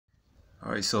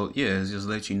All right, so yeah, it's just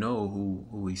let you know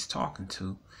who he's talking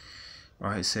to. All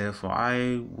right, said, for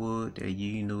I would that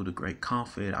ye knew the great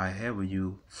comfort I have with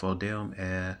you for them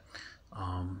at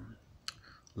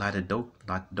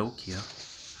Laodicea.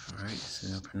 All right,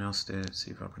 so I pronounced that.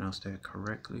 See if I pronounced that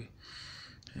correctly.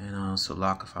 And so,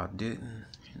 like, if I didn't,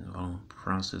 I don't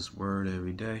pronounce this word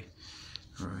every day.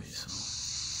 All right, so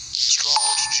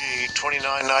Strong's G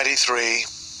 2993.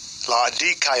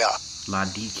 Laodicea.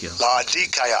 Laodicea.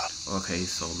 Okay,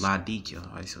 so Laodicea.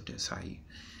 All right, so that's how you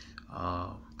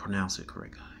pronounce it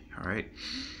correctly. All right,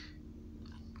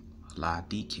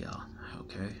 Laodicea.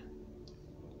 Okay.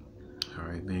 All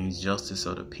right, means justice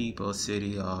of the people,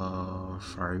 city of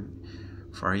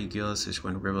Phrygia, which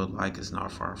when the river like is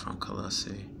not far from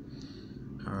Clueless.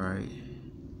 All right.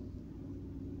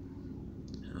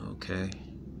 Okay.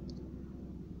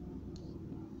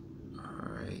 All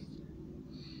right.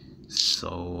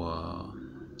 So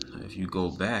if you go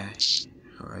back,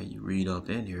 all right, you read up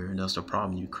in here, and that's the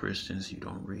problem, you Christians, you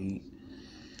don't read.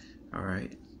 All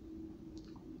right.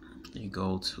 You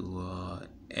go to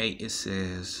 8. It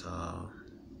says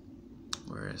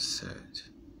where is it?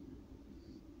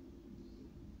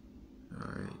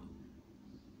 All right.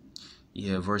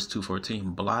 Yeah, verse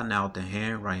 2:14. Blotting out the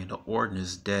handwriting, the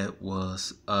ordinance that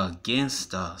was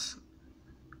against us.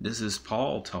 This is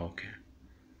Paul talking.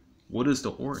 What is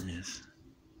the ordinance?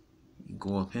 You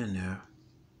go up in there.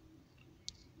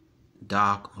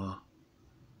 Dogma.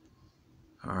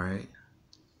 All right.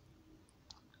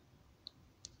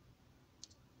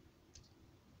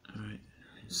 All right.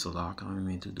 So I don't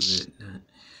mean to do it.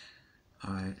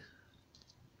 All right.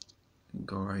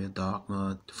 Go right here.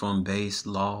 Dogma from base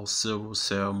law, civil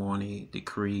ceremony,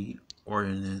 decree,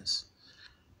 ordinance.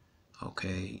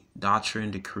 Okay.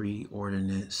 Doctrine, decree,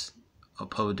 ordinance,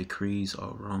 public decrees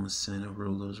of Roman Senate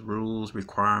rulers, rules,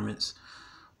 requirements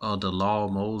of the law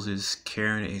of Moses,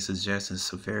 carrying a suggestion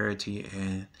severity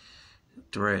and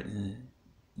threaten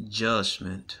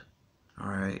judgment. All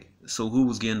right. So who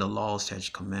was getting the law, statutes,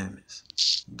 commandments?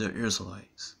 The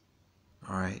Israelites.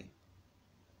 All right.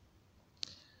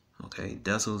 Okay.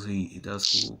 That's who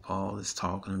Paul is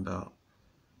talking about.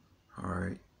 All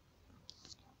right.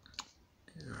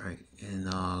 All right. In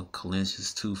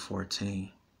Colossians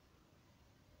 2:14.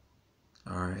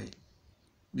 All right.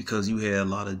 Because you had a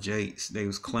lot of jakes. They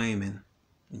was claiming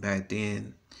back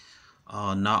then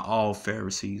not all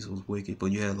Pharisees was wicked,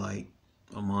 but you had, like,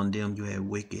 among them you had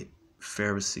wicked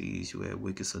Pharisees, you had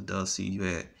wicked Sadducees, you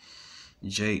had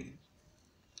Jake.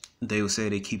 They would say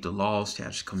they keep the law,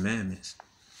 statutes, commandments.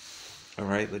 All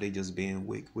right, but they just being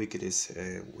wicked as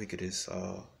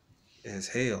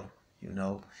hell, you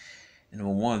know. And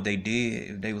number one, if they did,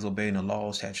 if they was obeying the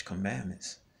law, statutes,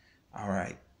 commandments, all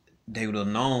right, they would have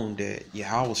known that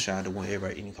Yahweh shot the one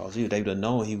everybody eating calls you. They would have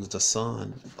known he was the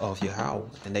son of Yahweh,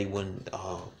 and they wouldn't.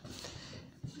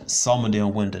 Some of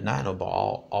them wouldn't deny him, but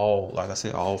all, like I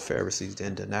said, all Pharisees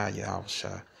didn't deny Yahweh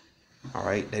shot. All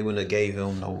right, they wouldn't have gave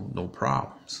him no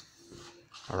problems.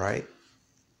 All right.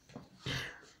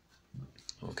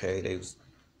 Okay, they was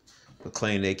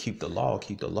claiming they keep the law.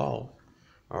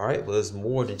 All right, but it's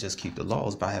more than just keep the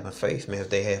laws by having faith, man. If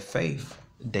they had faith,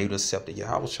 they would accept the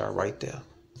Yahweh shot right there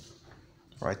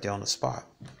on the spot.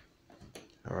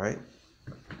 All right.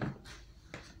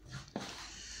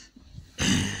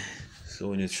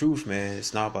 So in the truth, man,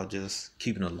 it's not about just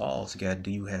keeping the laws.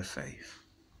 Do you have faith?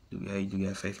 Do you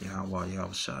have faith in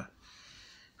Yahweh shot?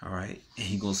 All right. And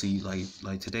he gonna see,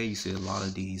 like today, you see a lot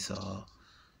of these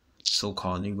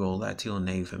so-called Negro, Latino,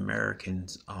 Native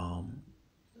Americans,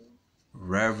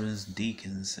 reverends,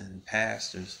 deacons, and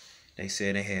pastors. They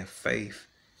say they have faith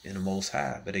in the Most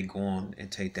High, but they go on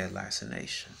and take that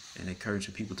vaccination and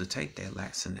encouraging people to take that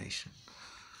vaccination.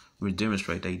 We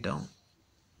demonstrate they don't.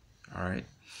 All right.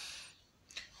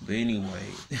 But anyway,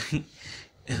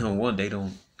 one, they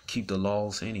don't keep the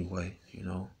laws anyway, you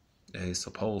know. They're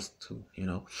supposed to, you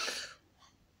know.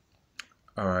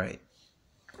 All right.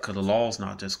 Because the law's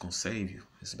not just going to save you.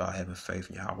 It's about having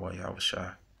faith in Yahweh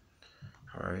Shai.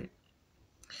 All right.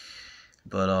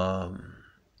 But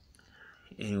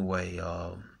anyway,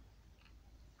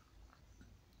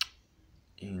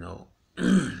 you know,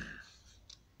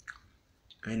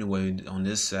 anyway, on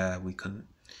this side,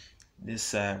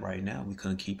 right now, we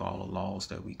couldn't keep all the laws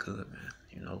that we could, man,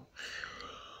 you know.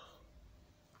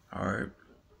 All right.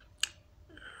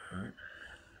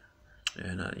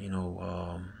 And, you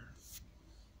know,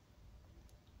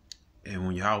 and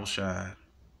when Yahweh Shai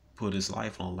put his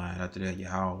life on line, after that,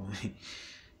 Yahweh,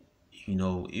 you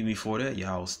know, even before that,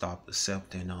 Yahweh stopped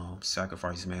accepting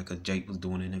sacrifices, man, because Jake was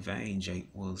doing it in vain. Jake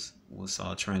was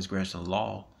transgressing the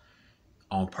law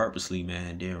on purposely,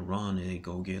 man, they'll run and they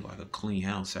go get like a clean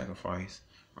animal sacrifice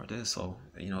right there. So,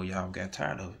 y'all got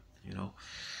tired of it,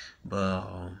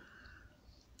 But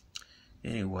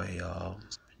anyway,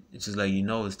 it's just like,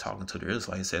 it's talking to the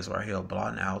Israelites. It says right here,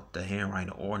 blotting out the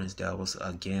handwriting ordinance that was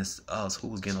against us, who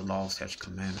was getting the law, statutes,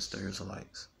 commandments, the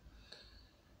Israelites.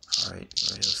 All right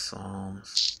here,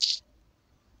 Psalms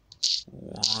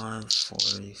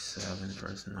 147,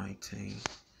 verse 19.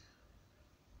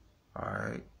 All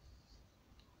right.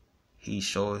 He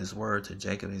showed his word to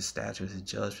Jacob, his statutes, his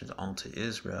judgments unto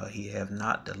Israel. He have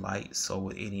not delight so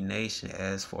with any nation.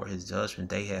 As for his judgment,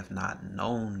 they have not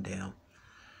known them.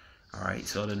 All right,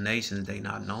 so the nations, they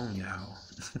not known Yahweh.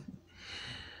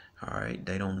 All right,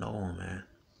 they don't know him, man.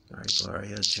 All right, go right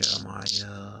here,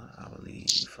 Jeremiah, I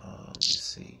believe, let me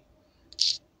see,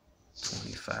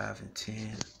 25 and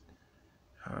 10.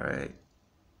 All right.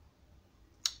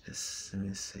 Let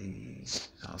me see.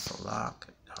 Also lock.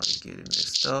 I already get it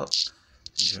mixed up.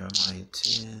 Jeremiah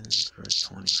 10, verse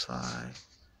 25.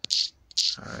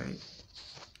 Alright.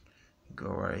 Go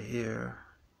right here.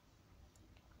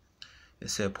 It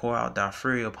said, pour out thy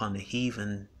fury upon the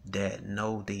heathen that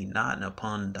know thee not, and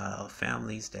upon thy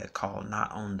families that call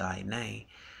not on thy name.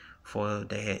 For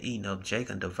they had eaten up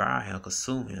Jacob, devoured him,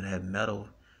 consumed him, and had meddled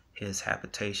his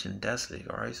habitation desolate.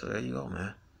 Alright, so there you go,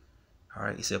 man.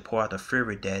 Alright, he said, pour out the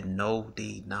fury that know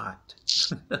thee not.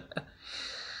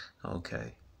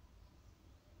 Okay.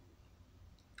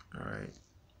 Alright.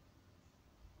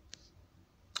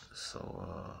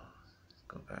 So,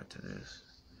 go back to this.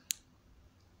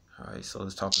 Alright, so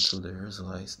it's talking to the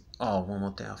Israelites. Oh, one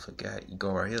more thing I forgot. You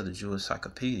go right here, the Jewish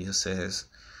Encyclopedia says,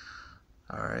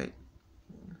 alright,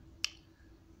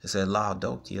 it says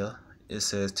Laodicea. It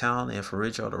says, town and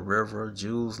Phrygia of the river,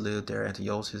 Jews lived there.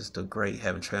 Antiochus the Great,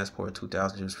 having transported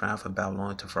 2,000 Jews from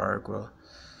Babylon to Phrygia.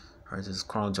 Alright, this is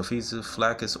Chrono Josephus.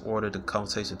 Flaccus ordered the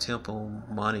compensation temple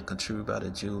money contributed by the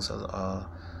Jews of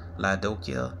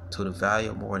Laodicea to the value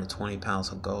of more than 20 pounds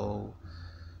of gold.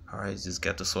 Alright, just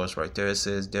got the source right there. It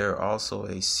says there are also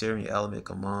a Syrian element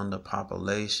among the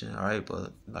population. Alright,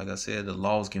 but like I said, the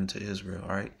law was given to Israel.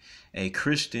 Alright, a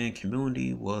Christian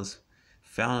community was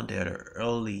founded at an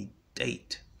early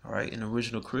date. Alright, and the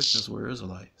original Christians were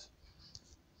Israelites.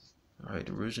 Alright,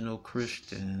 the original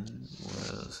Christian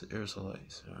was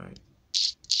Israelites. Alright.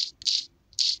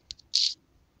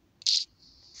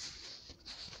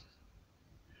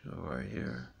 So right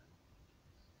here.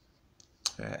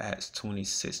 Acts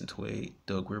 26 and 28,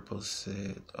 the Agrippa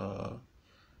said,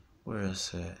 where is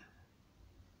that?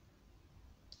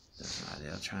 That's not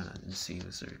it. I'm trying to see if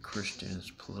it's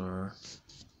Christians plural.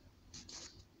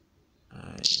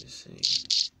 Alright, let's see.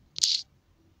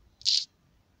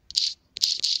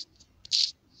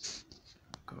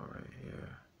 Go right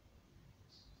here.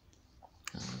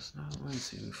 Oh, it's not. Let me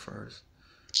see first.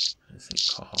 Let's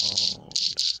see, called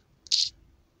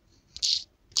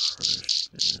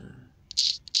Christian.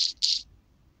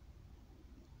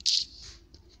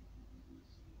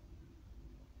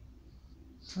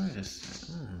 Wait a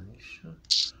second. You sure? I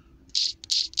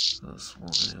could have sworn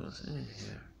it was in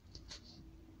here.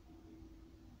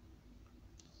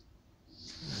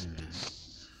 Wait a minute.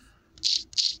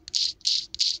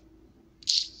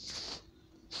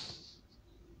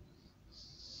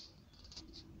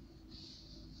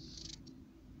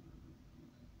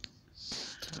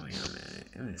 Wait a minute.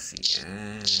 Let me see.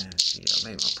 See, I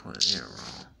made my point here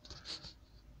wrong.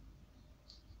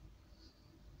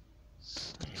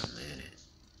 Wait a minute.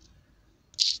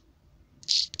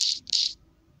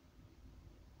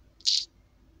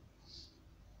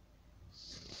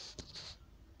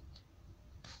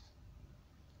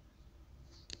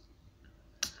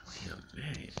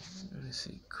 Let me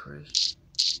see, Chris.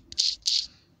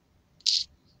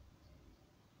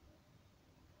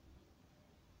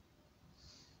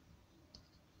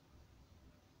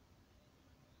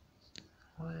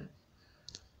 What?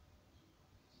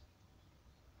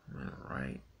 Am I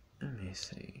right? Let me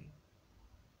see.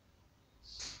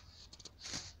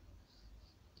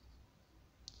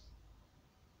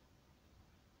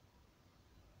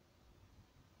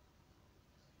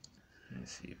 Let me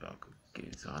see if I could get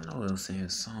it. So I know it was in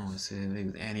his song. It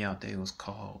said Antioch Day was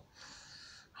called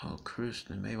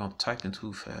Christian. Maybe I'm typing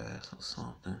too fast or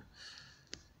something.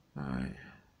 Alright.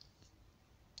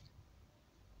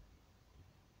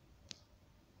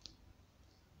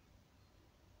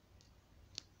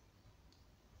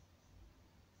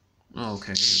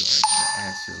 Okay, here we go.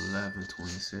 Acts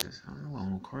 11:26. I know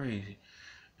I'm crazy.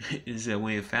 It said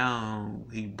when he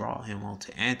found, he brought him on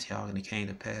to Antioch, and it came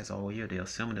to pass all year they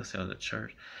assembled themselves at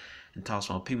church and talks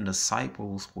about people.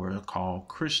 Disciples were called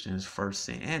Christians first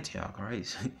in Antioch. All right,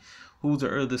 who's the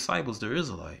early disciples? The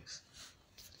Israelites.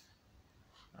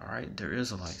 All right, they're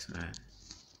Israelites, man.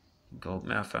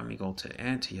 Matter of fact, let me go to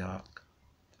Antioch.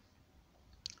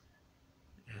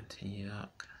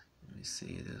 Antioch. Let me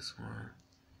see this one.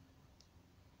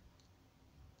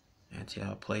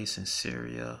 Antioch, place in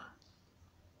Syria.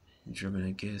 German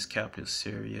against capital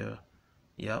Syria.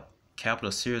 Yep.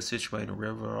 Capital Syria, situated in the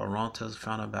river Orontes,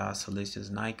 founded by Seleucus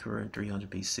Nicator in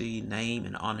 300 BC. Name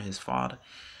and honor his father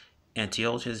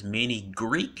Antiochus. Many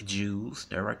Greek Jews,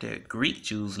 they're right there, Greek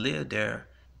Jews lived there.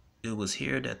 It was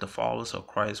here that the followers of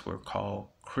Christ were called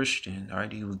Christian. All right,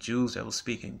 these were Jews that were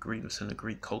speaking Greek. It was in the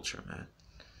Greek culture, man.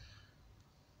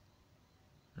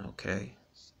 Okay.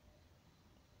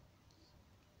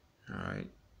 All right.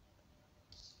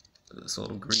 So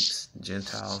the Greeks,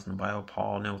 Gentiles in the Bible,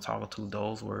 Paul never talked to,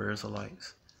 those were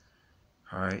Israelites.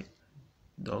 All right.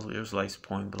 Those were Israelites,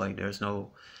 point blank. There's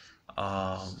no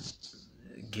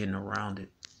getting around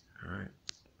it. All right.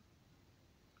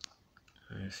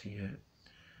 Let's see it.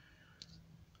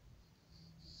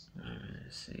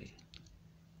 Let's see.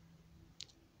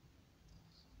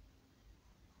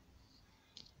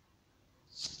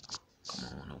 Come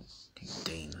on, these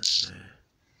demons, man.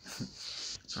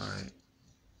 All right.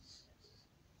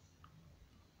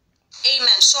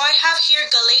 Amen. So I have here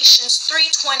Galatians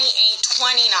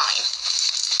 3:28-29.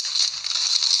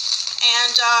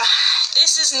 And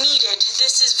this is needed.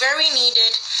 This is very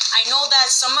needed. I know that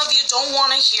some of you don't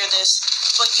want to hear this,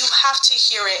 but you have to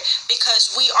hear it,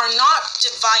 because we are not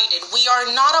divided. We are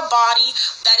not a body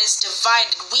that is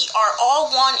divided. We are all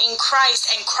one in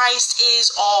Christ, and Christ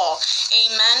is all.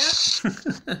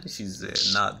 Amen. She said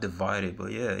not divided,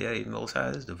 but yeah, Most High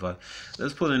is divided.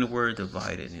 Let's put in the word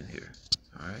divided in here.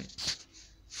 All right.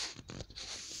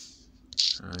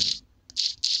 All right.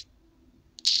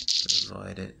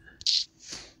 Divided.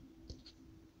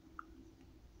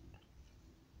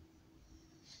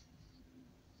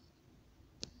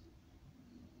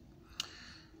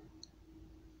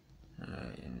 All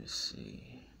right, let me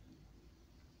see.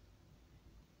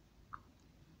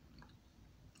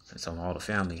 It's on all the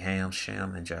family, Ham,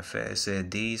 Shem, and Japheth. It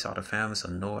said, these are the families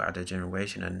of Noah after the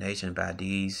generation of the nation. By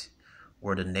these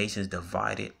were the nations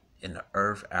divided in the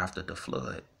earth after the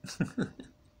flood.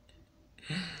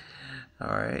 All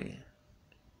right.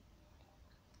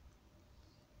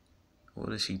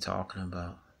 What is she talking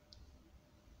about?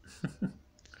 All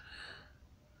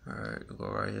right, go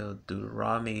right here.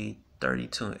 Deuteronomy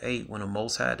 32:8. When the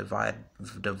Most High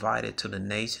divided to the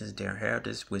nations their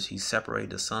inheritance, which he separated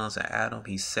the sons of Adam,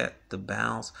 he set the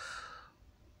bounds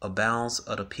of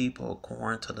the people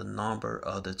according to the number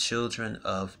of the children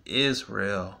of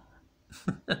Israel.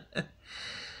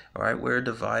 All right, we're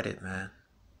divided, man.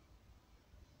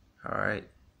 All right.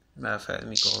 Matter of fact, let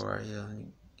me go right here.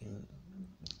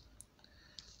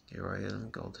 Get right here. Let me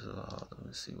go to let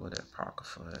me see what that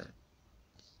Apocrypha at.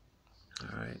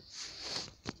 All right.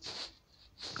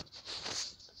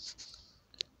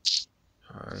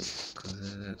 All right,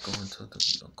 because they're going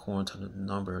to according to the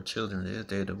number of children.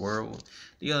 They the world.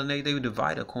 The other day they were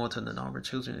divided according to the number of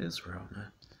children in Israel,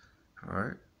 man. All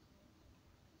right.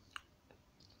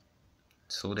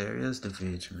 So there is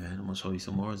division, man. I'm gonna show you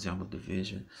some more example of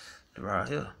division right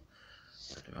here,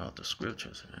 throughout the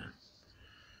scriptures, man.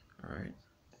 All right.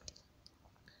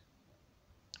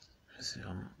 Let's see.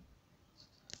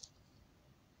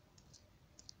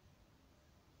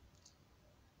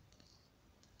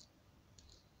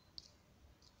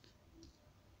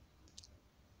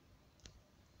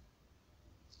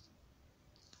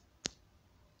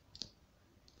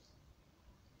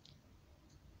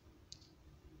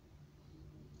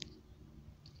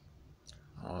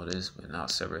 All this, but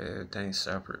not separate. Everything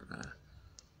separate, man.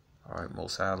 All right.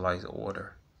 Most High likes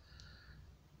order.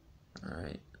 All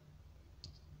right.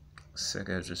 2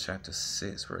 Ezra chapter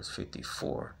 6, verse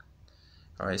 54.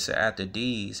 All right, so after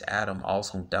these, Adam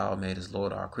also whom thou made as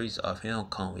Lord our creature, of him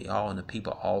come we all, and the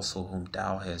people also whom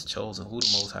thou hast chosen. Who the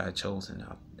Most High had chosen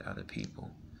out of the people?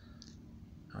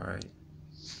 All right,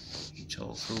 he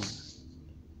chose who?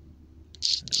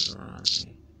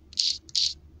 Deuteronomy.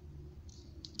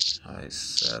 All right,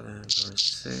 7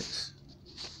 verse 6.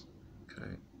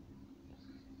 Okay.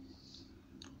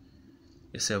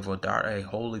 It said, for thou art a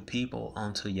holy people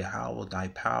unto Yahweh thy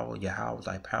power. Yahweh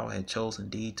thy power had chosen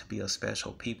thee to be a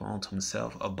special people unto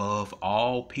himself above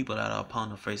all people that are upon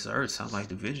the face of the earth. Sounds like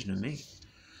division to me.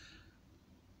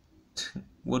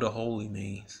 What a holy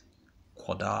means.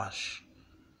 Quadash.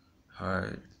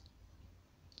 Alright.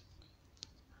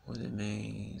 What it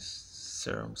means.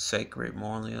 Sacred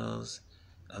memorials.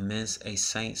 Amidst a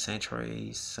saint,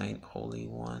 sanctuary, saint, holy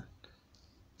one.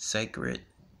 sacred,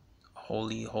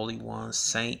 holy, holy one,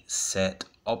 saint, set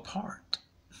apart.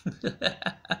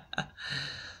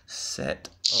 Set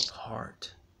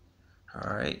apart.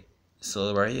 All right.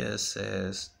 So right here it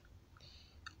says,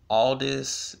 all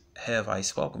this have I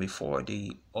spoken before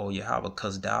thee, O Yahweh,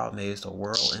 because thou madest the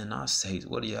world and not sake.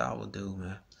 What do Yahweh do,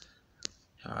 man?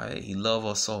 All right. He loved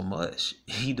us so much.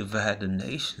 He divided the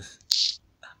nations.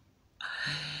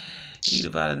 He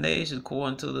divided the nations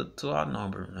according to our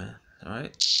number, man. All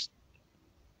right.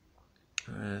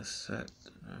 All right. Set.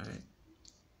 All right.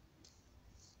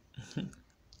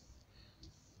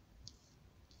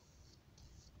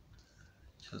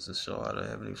 Just to show how the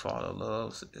Heavenly Father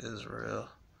loves Israel.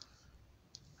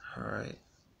 All right.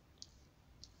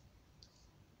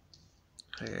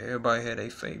 Hey, everybody had their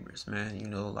favorites, man. You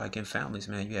know, like in families,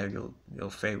 man, you have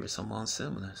your favorites among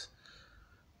siblings.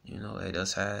 You know,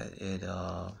 that's how it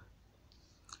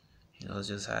you know, it's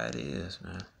just how it is,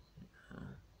 man.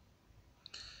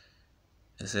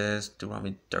 It says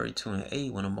Deuteronomy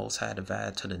 32:8, when the Most High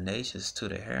divided to the nations, to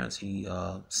the inheritance, he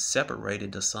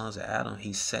separated the sons of Adam.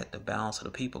 He set the balance of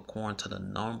the people according to the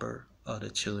number of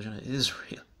the children of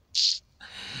Israel.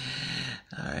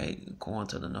 All right, according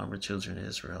to the number of children of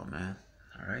Israel, man.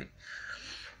 All right.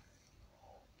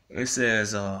 It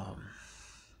says, and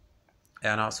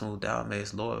also thou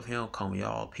mayest Lord of him come ye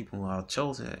all people who are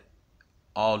chosen.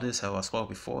 All this have I spoken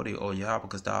before thee, O Yahweh,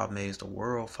 because thou madest the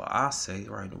world for our sake,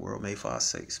 right? The world made for our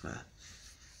sakes, man.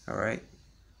 All right.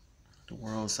 The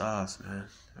world's ours, man.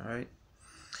 All right.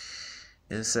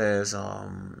 It says,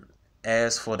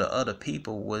 as for the other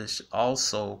people which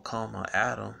also come of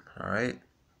Adam, all right.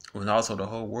 When also the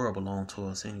whole world belonged to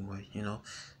us anyway, you know.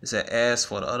 It said, as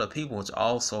for the other people which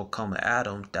also come of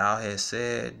Adam, thou hast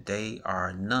said they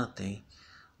are nothing,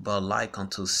 but like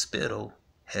unto spittle,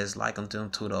 has likened them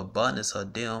to the abundance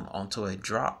of them unto a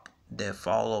drop that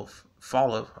falleth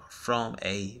from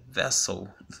a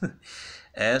vessel.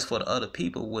 As for the other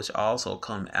people which also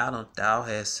come out of, thou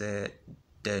hast said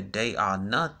that they are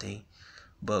nothing,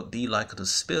 but be like the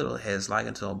spittle, has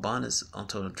likened to abundance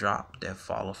unto the drop that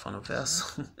falleth from a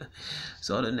vessel.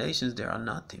 So the nations, they are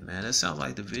nothing, man. That sounds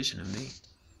like division to me.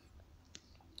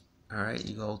 All right,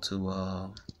 you go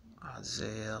to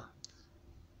Isaiah.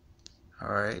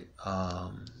 All right,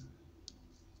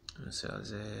 let's see,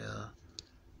 Isaiah.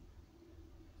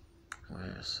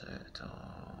 Where is it?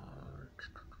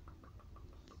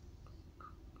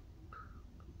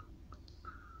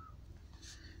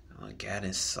 I got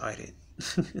incited.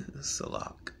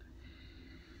 Salak.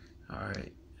 All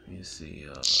right, let me see.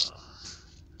 Let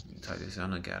me type this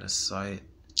down. I got incited.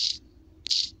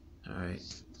 All right.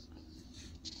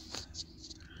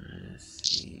 Let's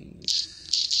see.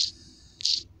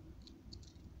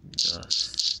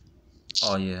 Dust.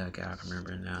 Oh yeah, I can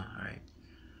remember it now. All right.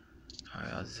 All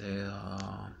right,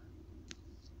 Isaiah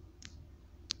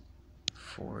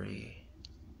 40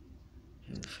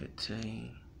 and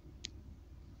 15.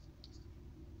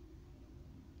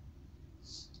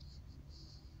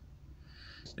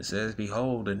 It says,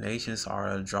 behold, the nations are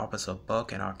a drop as a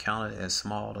buck, and are counted as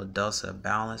small, the dust of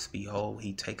balance. Behold,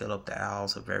 he taketh up the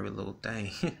owls, a very little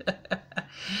thing.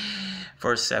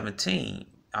 Verse 17,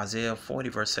 Isaiah 40,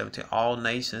 verse 17, all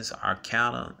nations are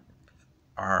counted,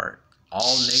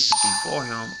 all nations before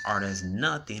him are as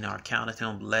nothing, are counted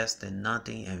him less than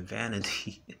nothing and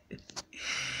vanity.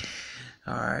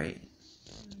 All right.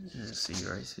 Let's see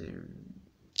right here.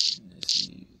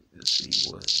 Let's see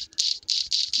what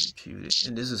reputed.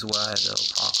 And this is why the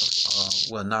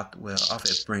apocrypha, I'll have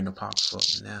to bring the apocrypha up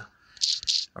now.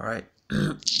 All right.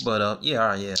 But yeah, all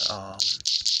right, yeah.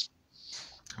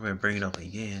 I'm gonna bring it up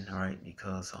again, all right,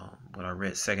 because when I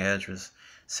read Second Esdras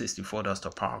 64, that's the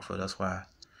apocrypha. That's why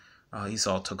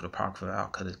Esau took the apocrypha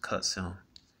out, because it cuts him.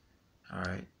 All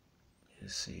right.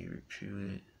 Let's see,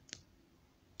 reputed.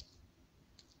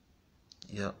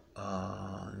 Yep.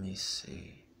 Let me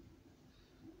see.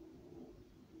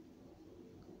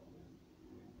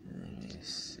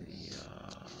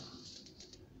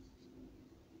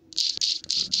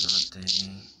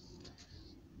 Nothing.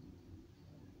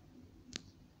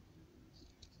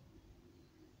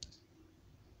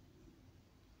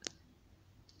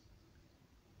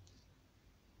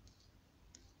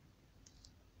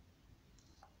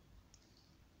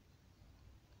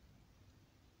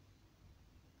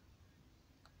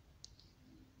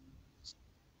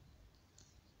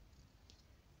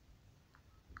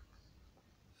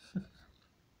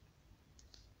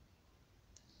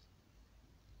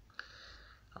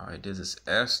 All right, this is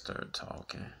Esther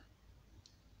talking.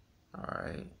 All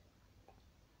right.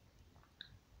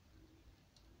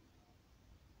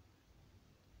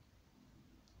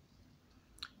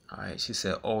 Alright, she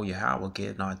said, "Oh, Yahweh,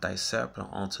 give not thy scepter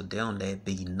unto them that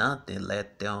be nothing.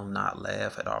 Let them not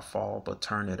laugh at our fall, but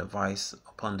turn their device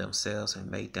upon themselves and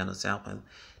make them example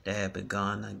that have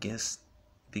begun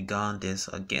this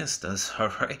against us."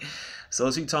 Alright. So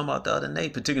she talking about the other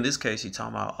name, particularly in this case, she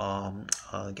talking about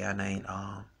a guy named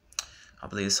I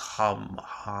believe it's Haman.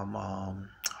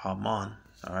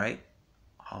 Alright.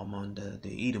 Haman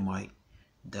the Edomite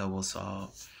that was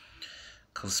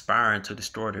conspiring to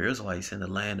destroy the Israelites in the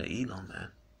land of Elam,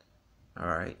 man.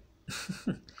 Alright.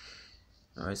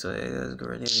 Alright, so let's go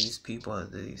right there. These people,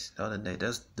 the other day,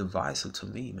 that's divisive to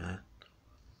me, man.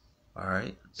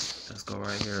 Alright. Let's go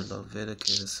right here.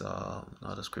 Leviticus,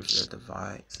 another scripture that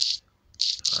divides.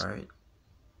 Alright.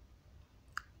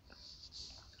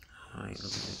 Alright,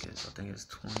 Leviticus, I think it's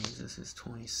 20. This is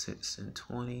 26 and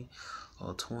 20.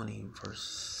 Or 20 verse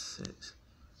 6.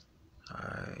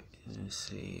 Alright, let me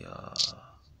see.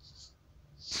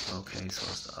 Okay, so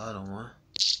it's the other one.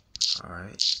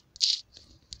 Alright.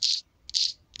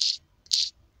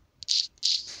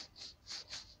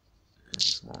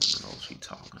 This woman knows what she's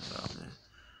talking about, man.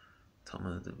 Talking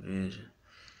about the division.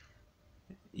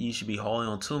 You should be holding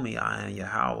on to me, I am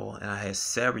Yahweh, and I have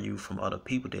severed you from other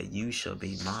people that you shall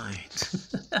be mine.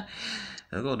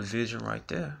 There go the vision right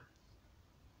there.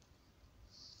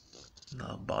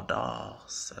 Badal,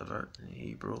 severed in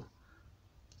Hebrew.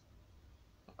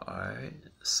 Alright.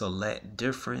 Select,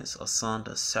 difference,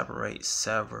 asunder, separate,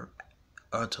 sever,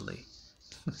 utterly.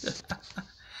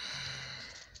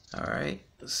 Alright.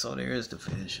 So there is the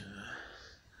vision.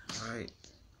 Alright.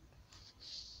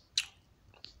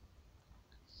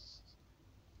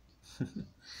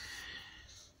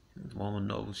 This woman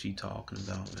knows what she talking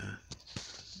about, man.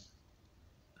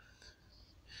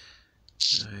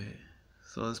 Alright.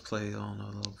 So let's play on a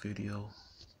little video.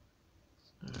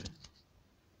 Alright.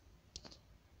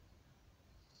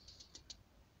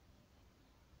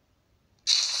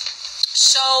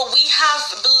 So we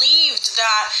have believed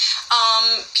that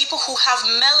people who have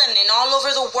melanin all over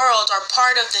the world are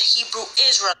part of the Hebrew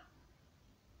Israel.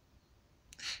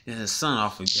 And his son, I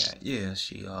forgot. Yeah,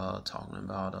 she talking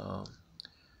about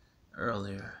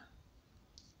earlier.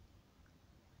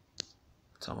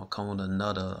 Talking about coming with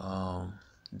another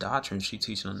doctrine. She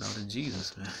teaching another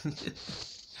Jesus, man.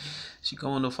 She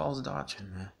going to false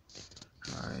doctrine, man.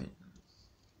 Alright.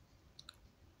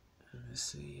 Let me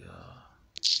see.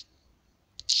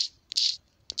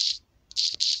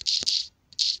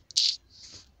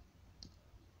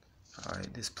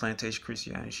 Alright, this plantation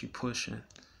Christianity she pushing.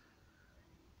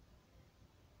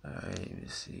 Alright, let me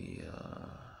see.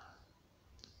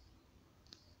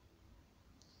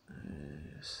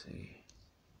 Let's see.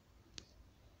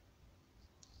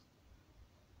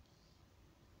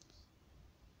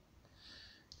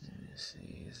 Let me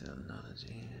see. Is there another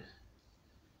gene?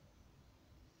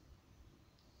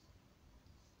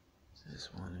 This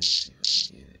one. Let me see if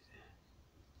I get it.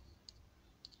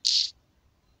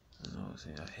 I know it's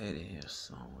I had it here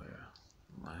somewhere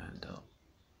lined up.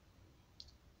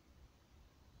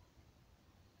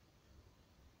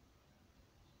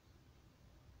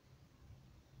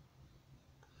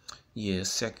 Yeah,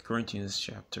 2 Corinthians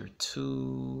chapter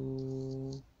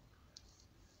 2.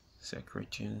 2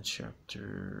 Corinthians chapter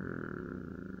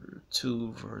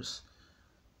 2 verse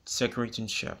 2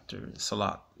 Corinthians chapter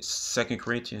Salat. 2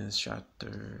 Corinthians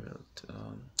chapter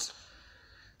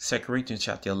 2 Corinthians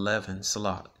chapter 11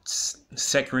 Salat.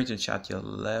 2 Corinthians chapter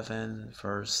 11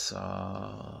 verse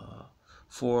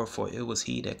 4. For it was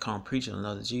he that come preaching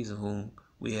another Jesus, whom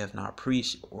we have not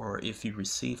preached, or if you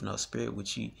receive another spirit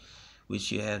which ye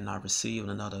had not received,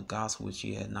 another gospel which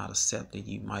ye had not accepted,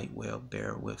 you might well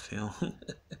bear with him.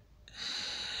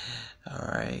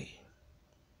 Alright.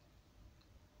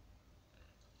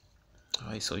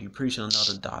 Alright, so you preaching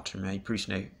another doctrine, man. You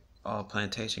preaching a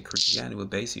plantation Christianity, but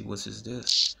basically what is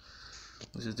this?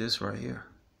 What is this right here?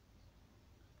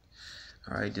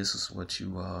 Alright, this is what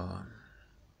you're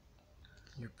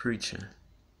preaching.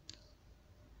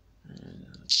 And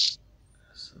it's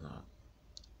not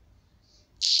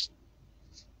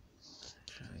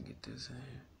trying to get this in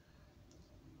here.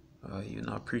 You're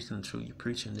not preaching the truth, you're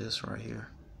preaching this right here.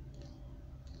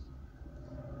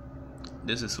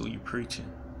 This is who you're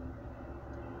preaching.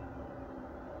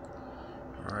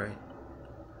 Alright.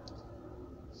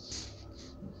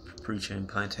 Preaching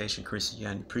plantation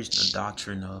Christianity, preaching the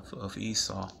doctrine of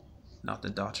Esau, not the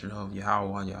doctrine of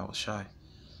Yahweh, Yahweh Shai.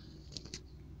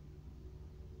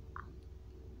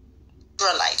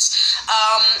 Israelites.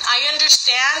 I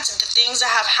understand the things that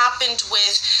have happened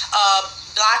with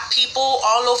black people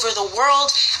all over the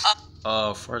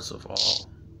world. First of all,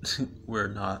 we're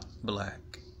not black.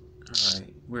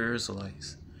 Alright, we're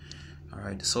Israelites. All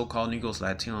right, the so-called Negroes,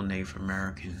 Latino, Native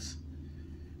Americans.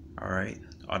 All right,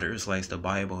 are the Israelites, the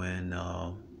Bible, and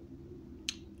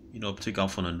particularly I'm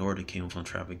from the northern kingdom, from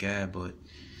Gad, but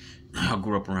I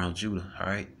grew up around Judah. All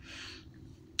right,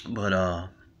 but all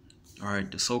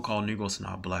right, the so-called Negroes are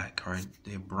not black. All right,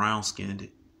 they're brown-skinned.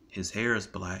 His hair is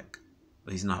black,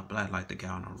 but he's not black like the guy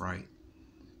on the right.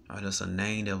 All right, that's a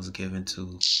name that was given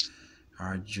to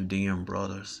our Judean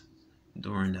brothers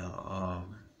during the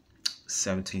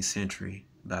 17th century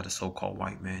by the so-called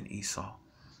white man Esau.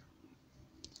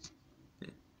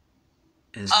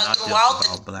 It's not just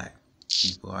about black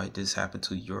people. All right, this happened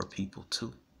to your people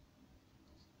too.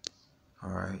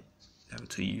 All right, happened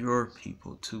to your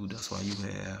people too. That's why you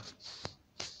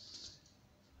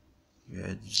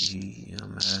had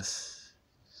GMS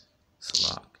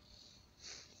Salak.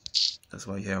 That's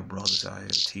why you have brothers out here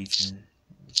teaching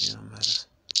GMS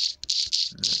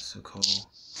Mexico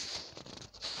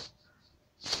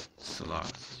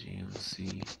Salak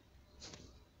GMC.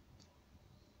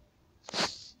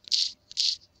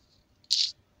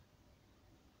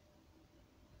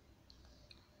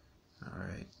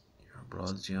 Alright, your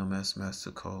brothers GMS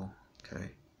Mexico,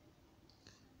 okay.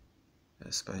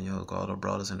 Espanol, all the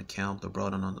brothers in the camp, the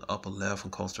brother on the upper left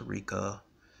from Costa Rica,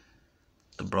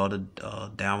 the brother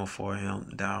down before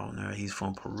him, down there, he's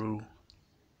from Peru.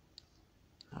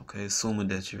 Okay, assuming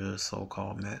that you're a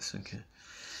so-called Mexican.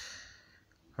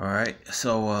 Alright,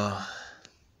 so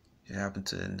it happened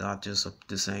to not just,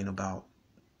 this ain't about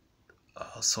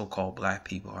so-called black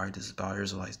people, alright, this is about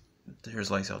Israelites. The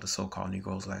Israelites are the so-called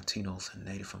Negroes, Latinos, and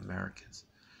Native Americans.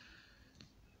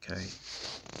 Okay.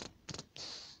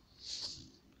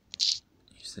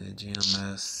 You said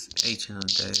GMS, H in the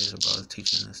day, the brothers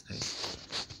teaching this day.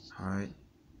 Alright.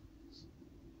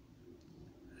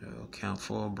 Count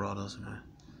 4 brothers, man.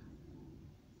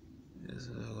 This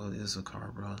is a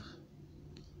car, brothers.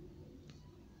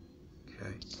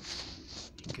 Okay.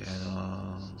 You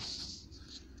got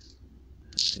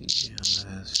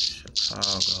GMS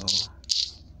Chicago.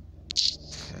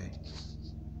 Okay.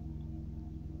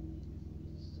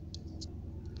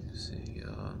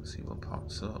 Let's see what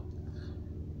pops up.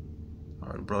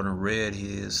 Alright, brother in red,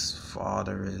 his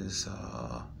father is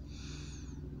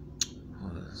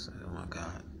what is it? Oh my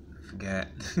god, I forgot.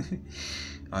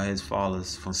 His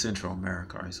father's from Central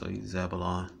America, alright, so he's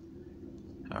Zebulon.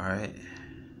 Alright.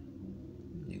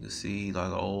 You can see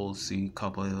like a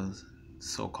couple of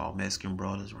so-called Mexican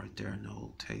brothers right there in the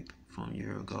old tape from a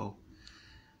year ago.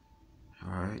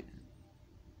 Alright.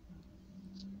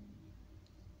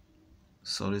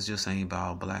 So this just ain't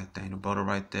about a black thing. The brother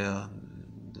right there,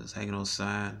 just hanging on the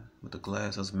sign with the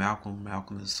glass, that's Malcolm.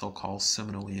 Malcolm is so-called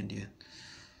Seminole Indian.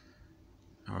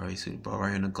 Alright, see the brother right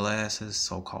here in the glasses,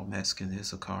 so-called Mexican,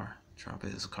 Issachar. Drop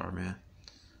it, Issachar, man.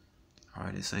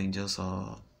 Alright, this ain't just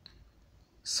a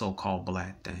so-called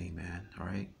black thing, man.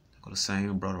 Alright, got the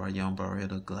same brother right, young brother right here,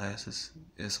 the glasses,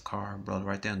 Issachar. Brother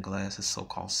right there in glasses,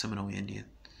 so-called Seminole Indian.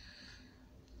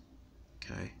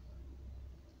 Okay.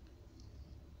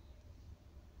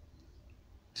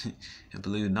 And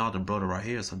believe it or not, the brother right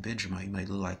here is a Benjamin. He may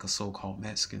look like a so-called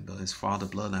Mexican, but his father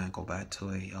bloodline go back to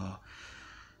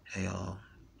a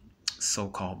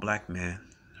so-called black man.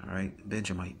 All right,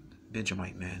 Benjamin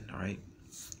man. All right,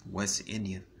 West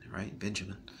Indian. All right,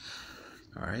 Benjamin.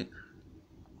 All right.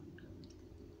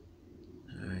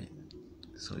 All right.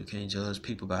 So you can't judge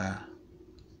people by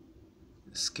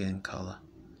skin color.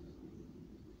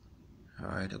 All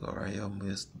right, they go right here.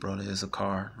 His brother is a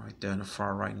car right there in the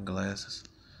far right in glasses.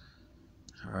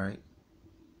 All right.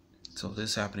 So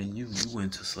this happened to you. You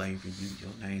went to slavery.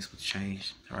 Your names would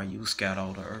change. All right. You scattered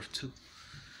all the earth too.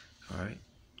 All right.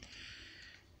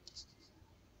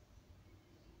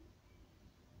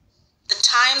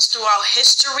 Times throughout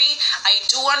history, I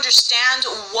do understand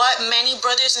what many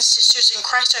brothers and sisters in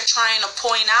Christ are trying to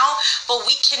point out, but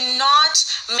we cannot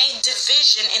make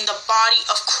division in the body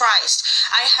of Christ.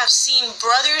 I have seen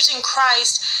brothers in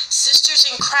Christ, sisters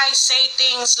in Christ say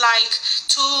things like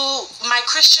to my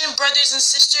Christian brothers and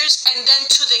sisters and then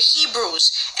to the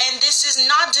Hebrews, and this is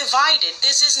not divided.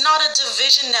 This is not a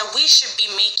division that we should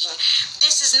be making.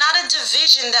 This is not a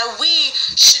division that we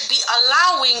should be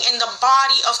allowing in the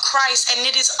body of Christ, and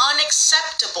it is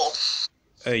unacceptable.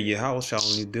 Hey, yeah, how was y'all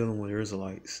only dealing with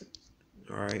Israelites?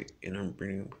 All right, and I'm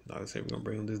bringing, like I said, we're gonna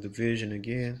bring this division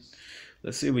again.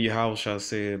 Let's see what Yahushua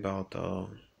said about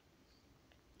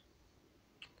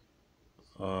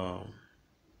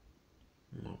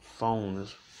my phone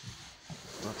is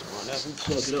about to run out. We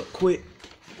plug it up quick.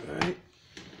 All right.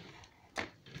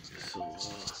 So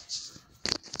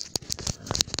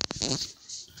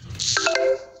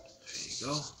there you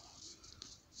go.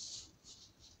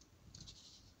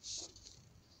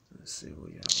 Let's see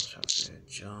what y'all said.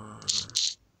 John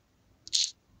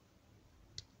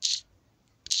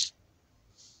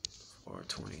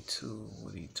 4:22.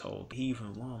 What he told the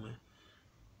heathen woman.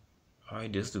 All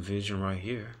right, this the vision right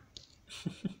here.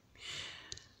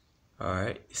 All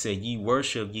right, it said, "Ye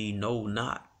worship, ye know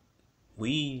not."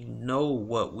 We know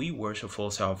what we worship,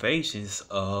 for salvations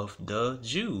of the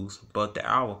Jews. But the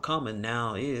hour coming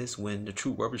now is when the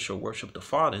true worshipers shall worship the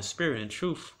Father in spirit and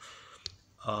truth.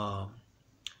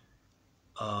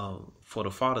 For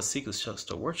the Father seeketh us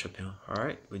to worship him. All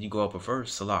right. But you go up a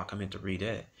verse, Salak, I meant to read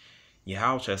that.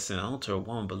 Yahweh said unto a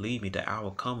woman, believe me, the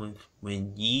hour coming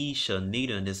when ye shall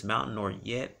neither in this mountain nor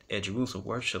yet at Jerusalem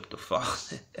worship the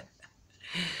Father.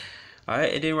 All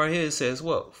right, and then right here it says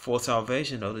what? For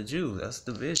salvation of the Jews. That's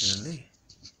the vision to me.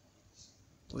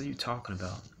 What are you talking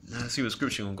about? Now let's see what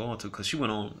scripture I'm going to, because she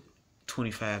went on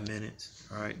 25 minutes.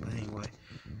 All right, but anyway.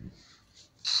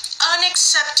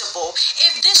 Unacceptable.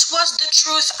 If this was the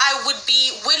truth, I would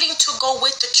be willing to go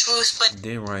with the truth, but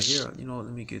then right here, you know what,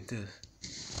 let me get this.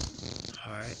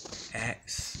 All right,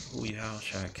 Acts, who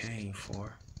Yahweh came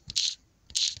for.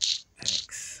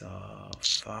 Acts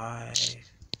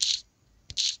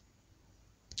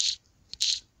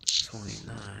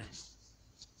 5:29.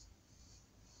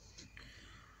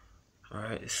 All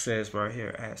right, it says right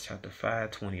here, Acts chapter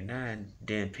 5:29.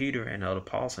 Then Peter and the other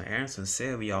apostles answered and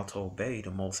said, we ought to obey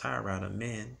the Most High rather than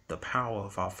men. The power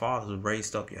of our fathers who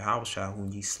raised up Yahushua,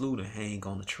 whom ye slew to hang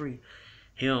on the tree.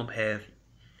 Him have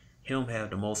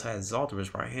the Most High exalted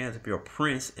his right hand to be a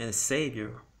prince and a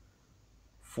savior,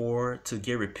 for to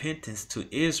give repentance to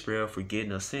Israel,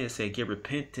 forgetting of sins. Say, give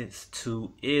repentance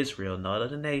to Israel, not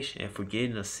of the nation, and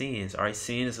forgetting of sins. All right,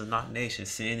 sin is not nation.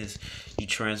 Sin is you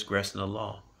transgressing the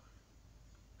law.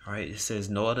 All right, it says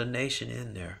no other nation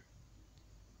in there.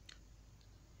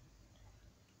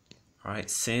 All right,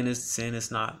 sin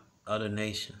is not other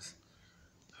nations.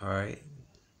 All right,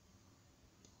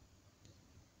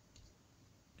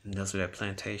 and that's what that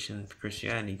plantation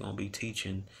Christianity gonna be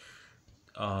teaching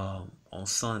on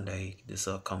Sunday, this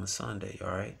upcoming Sunday. All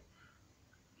right,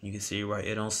 you can see right,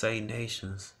 it don't say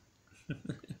nations.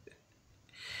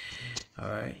 All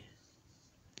right,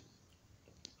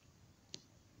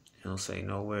 it don't say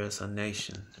nowhere it's a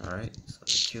nation. All right, so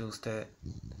it kills that.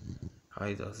 All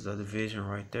right, that's the division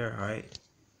right there. All right,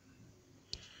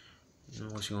 you know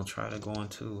what you're gonna try to go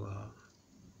into.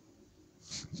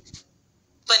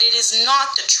 but it is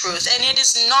not the truth, and it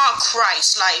is not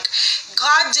Christ. Like,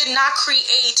 God did not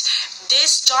create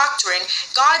this doctrine.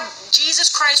 Jesus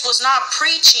Christ was not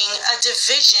preaching a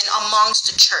division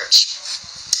amongst the church.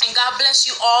 And God bless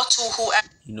you all to whoever.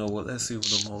 You know what? Let's see what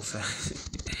the Most High.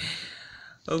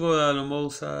 Let's go down to the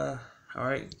Most High. All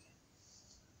right.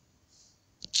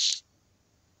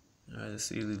 All right. Let's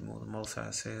see what the Most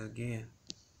High said again.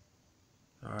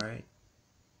 All right.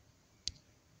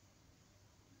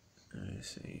 Let me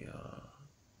see.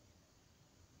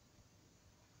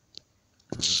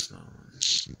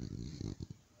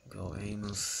 Go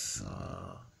Amos.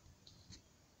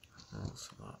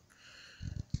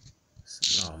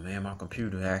 Oh man, my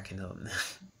computer hacking up now.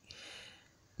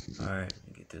 All right, let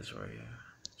me get this right here.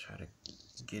 Try to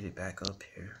get it back up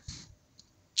here.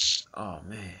 Oh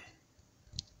man.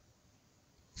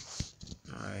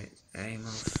 All right,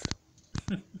 Amos.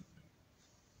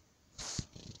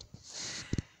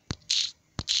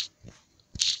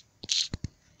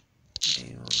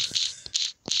 Amos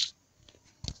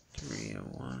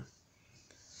 3:1.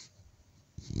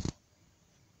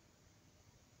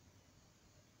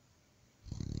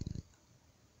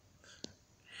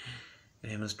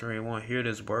 Amos 3:1. Hear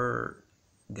this word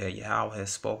that Yahweh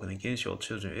has spoken against your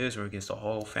children of Israel, against the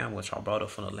whole family which I brought up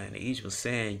from the land of Egypt,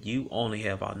 saying, you only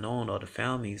have I known of the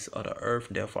families of the earth,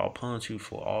 and therefore I'll punish you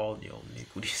for all your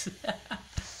iniquities.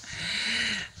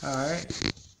 All right.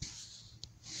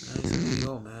 There you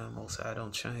go, man. Most High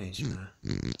don't change, man.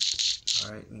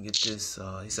 All right, let me get this.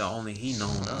 He said only he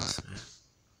known us,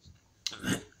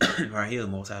 man. Right here, the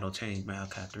Most High don't change.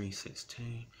 Malachi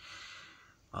 3:16.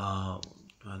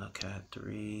 Malachi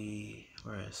 3.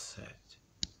 Where is that?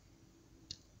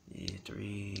 Yeah,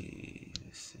 3.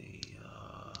 Let's see.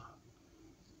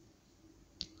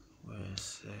 Where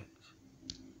is that?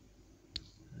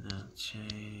 Not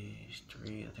change.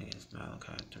 3. I think it's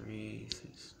Malachi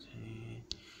 3:16.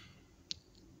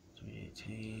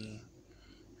 3:18.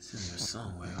 It's in there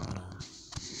somewhere. Hold on.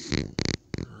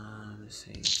 Let's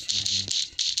see. Change.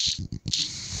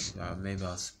 Maybe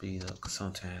I'll speed up, because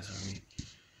sometimes I mean,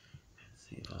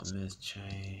 see if I miss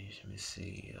change. Let me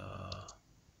see.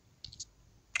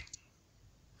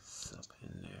 It's up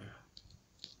in there.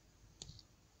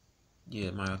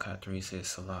 Yeah, Malachi 3 says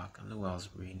Salak. I knew I was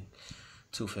reading.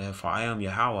 2 for I am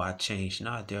Yahweh, I change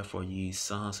not, therefore ye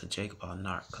sons of Jacob are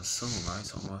not consumed, right?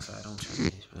 So Most High don't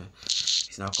change, man.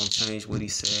 He's not going to change what he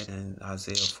said in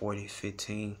Isaiah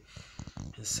 40:15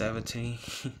 and 17.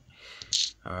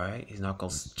 All right, he's not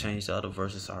going to change the other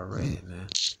verses I read, man.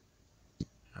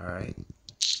 All right.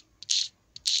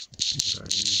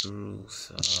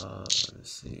 Hebrews, let's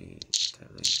see,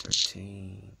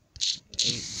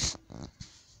 13:8.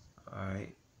 All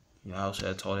right.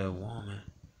 Yahweh told that woman.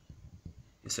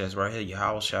 It says right here,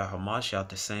 Yahweh Hamashiach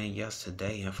the same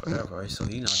yesterday and forever. Right? So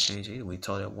he not changing either. We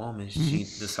told that woman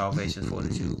the salvation for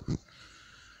the Jews.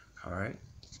 All right.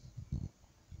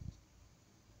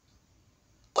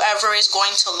 Whoever is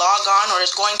going to log on or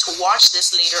is going to watch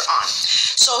this later on.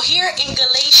 So here in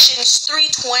Galatians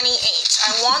 3:28,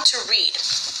 I want to read,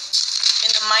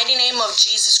 in the mighty name of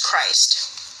Jesus Christ,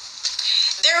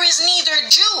 there is neither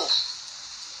Jew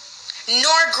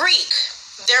nor Greek.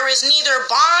 There is neither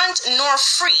bond nor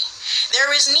free.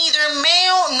 There is neither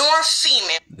male nor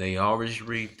female. They always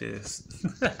read this.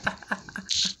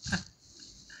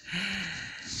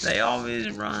 They always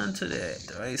run to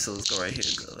that. All right, so let's go right here.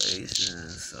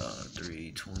 Galatians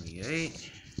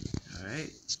 3:28. All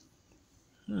right.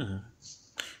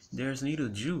 There's neither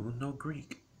Jew nor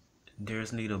Greek.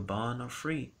 There's neither bond nor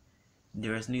free.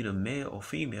 There is neither male or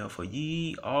female, for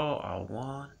ye all are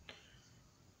one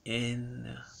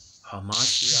in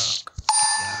Hamashiach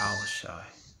Yahushai.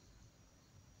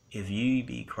 If ye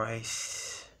be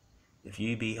Christ, if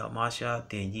ye be Hamashiach,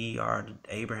 then ye are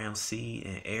Abraham's seed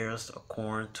and heirs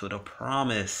according to the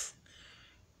promise.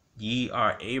 Ye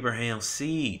are Abraham's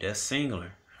seed. That's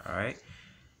singular. All right.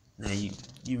 Now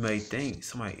you may think,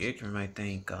 somebody ignorant might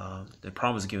think the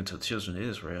promise given to the children of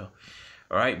Israel.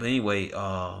 All right, but anyway,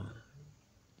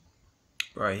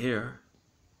 right here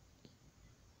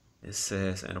it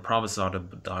says, and the promises are the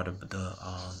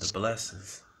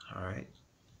blessings. All right,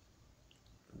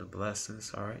 the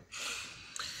blessings. All right,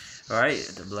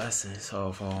 the blessings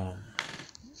of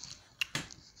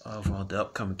the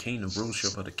upcoming kingdom,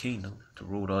 rulership of the kingdom, to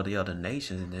rule all the other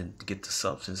nations, and then to get the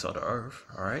substance of the earth.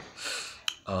 All right,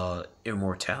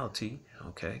 immortality.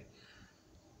 Okay.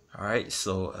 All right.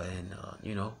 So and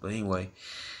but anyway.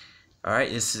 All right.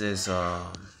 This is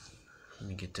let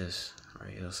me get this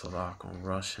right here. So lock on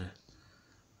Russian.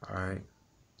 All right.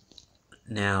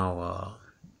 Now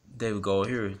they would go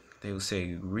here. They would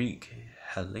say Greek,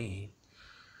 Hellene.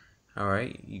 All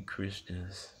right, you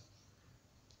Christians.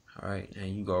 All right,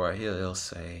 and you go right here. They'll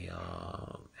say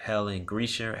Hellen,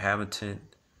 Grecian, habitant,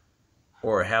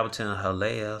 or habitant of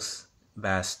Hellas,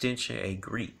 by extension a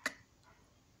Greek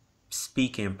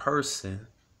speaking person.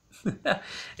 And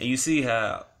you see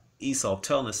how Esau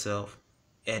telling himself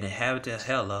an inhabitant of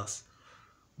Hellas,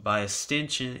 by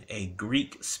extension a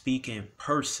Greek speaking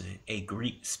person,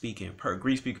 Greek speaking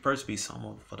person be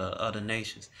someone for the other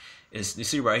nations. You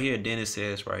see right here, then it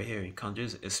says right here, it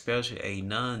comes especially a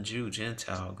non-Jew,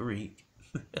 Gentile, Greek.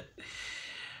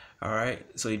 All right,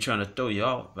 so you're trying to throw you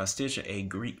off by extension a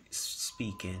Greek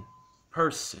speaking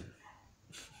person.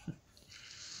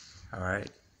 All right,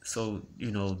 so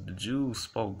the Jews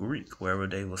spoke Greek wherever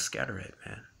they were scattered at,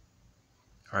 man.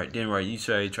 All right, then right,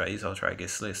 Esau try to get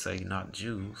slick, say not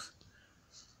Jews.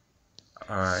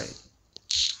 All right,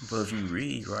 but if you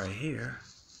read right here,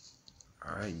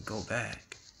 all right, you go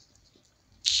back.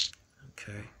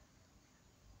 Okay,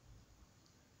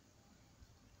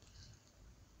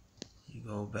 you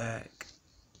go back.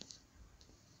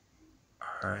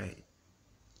 All right.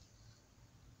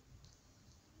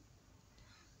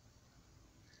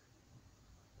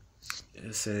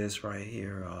 It says right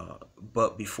here,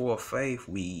 but before faith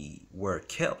we were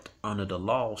kept under the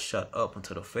law, shut up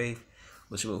unto the faith.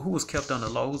 Which, who was kept under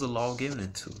the law? Who's the law given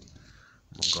into? I'm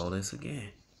going to go this again.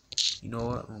 You know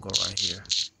what? I'm going to go right here.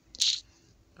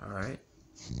 All right.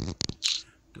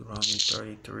 Deuteronomy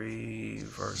 33,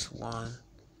 verse 1.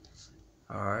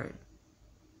 All right.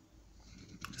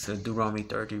 It says Deuteronomy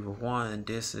 30, verse 1. And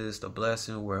this is the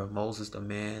blessing where Moses, the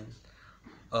man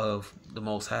of the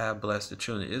Most High, blessed the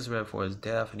children of Israel for his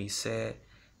death. And he said,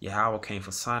 Yahweh came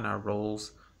from Sinai,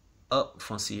 rose up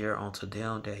from Seir unto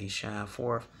them that he shined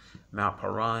forth. Mount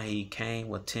Paran, he came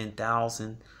with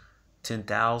 10,000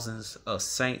 of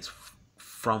saints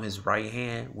from his right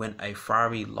hand, when a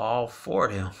fiery law for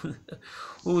them.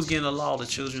 Who was getting the law? The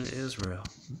children of Israel.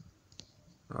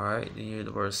 All right, then you hear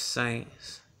the word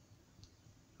saints.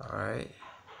 All right,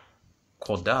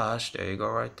 Kodash, there you go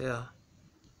right there.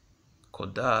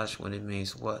 Kodash, when it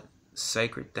means what?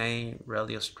 Sacred thing,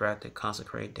 really abstracted,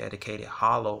 consecrated, dedicated,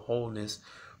 hollow, holiness,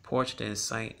 portrait in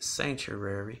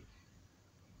sanctuary.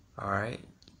 All right.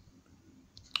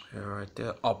 Here, right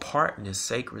there. Apartness,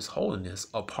 sacred holiness,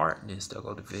 apartness. There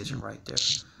go the vision right there.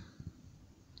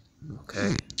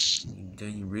 Okay.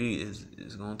 Then you read,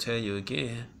 it's going to tell you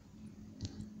again.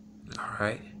 All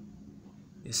right.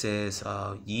 It says,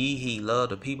 ye he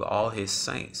loved the people, all his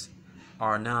saints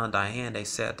are now in thy hand. They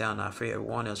sat down, I fear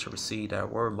everyone else to receive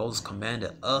that word. Moses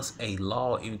commanded us a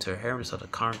law, even to the inheritance of the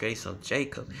congregation of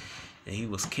Jacob. And he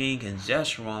was king, and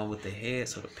Jeshurun with the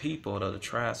heads of the people of the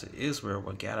tribes of Israel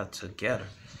were gathered together.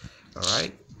 All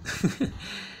right.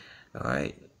 All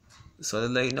right. So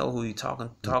they know who you talking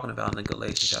about in the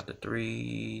Galatians chapter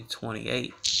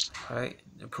 3:28. All right.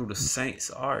 And prove the saints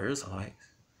are Israelites.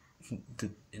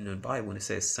 In the Bible, when it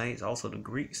says saints, also the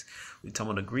Greeks, we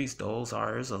talking about the Greeks, those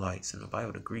are Israelites. In the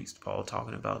Bible, the Greeks, Paul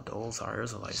talking about those are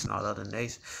Israelites, not other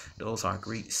nations. Those are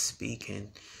Greek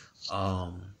speaking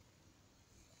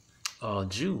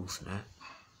Jews, man.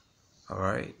 All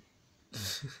right.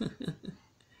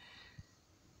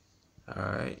 All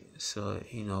right. So,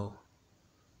 you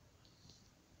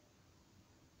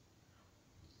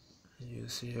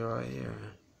see right here.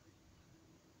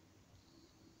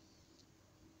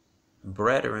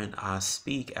 Brethren, I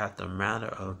speak after the manner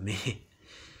of men.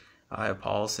 All right,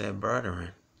 Paul said brethren.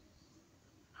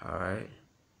 All right.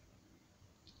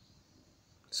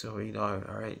 So,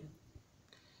 all right.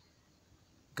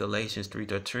 Galatians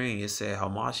 3:13, it said,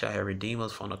 Hamashiach had redeemed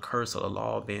us from the curse of the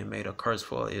law, being made a curse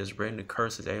for it is written, the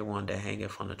curse is everyone that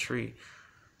hangeth from the tree.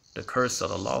 The curse of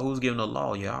the law. Who's giving the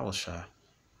law? Yahushua.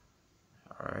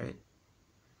 All right.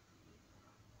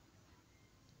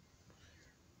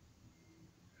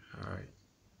 All right.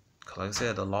 Like I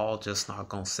said, the law just not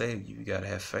going to save you. You got to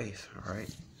have faith. All right.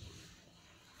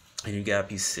 And you got to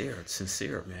be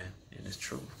sincere, man, in this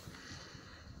truth.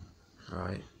 All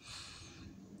right.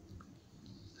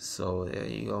 So there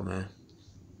you go, man.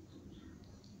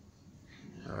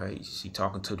 All right. You see,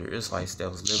 talking to the Israelites that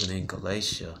was living in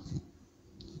Galatia.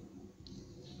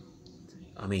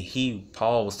 I mean,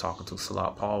 Paul was talking to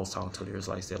Salah. Paul was talking to the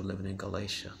Israelites that were living in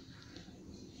Galatia.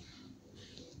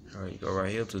 All right, you go right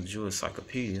here to the Jewish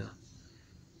Encyclopedia.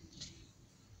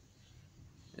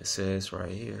 It says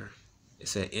right here. It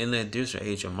said, inland district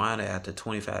Asia Minor after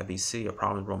 25 BC, a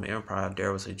prominent Roman Empire,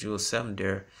 there was a Jewish settlement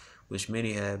there, which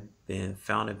many had been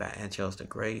founded by Antiochus the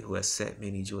Great, who had set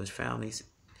many Jewish families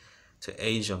to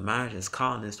Asia Minor as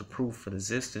colonists. The proof for the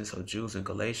existence of Jews in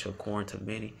Galatia, according to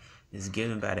many, is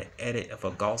given by the edit of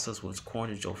Augustus, which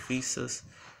according to Josephus,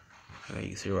 you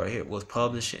can see right here, was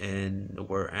published, and the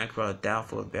word anchor,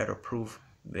 doubtful, better proof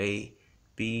may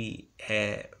be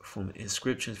had from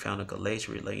inscriptions found in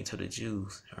Galatia relating to the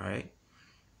Jews. All right.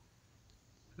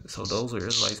 So those are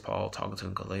Israelites Paul talking to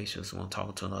in Galatians, one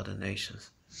talking to other nations.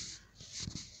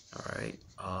 All right.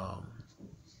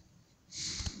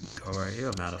 Go right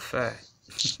here, matter of fact.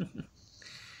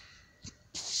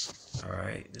 All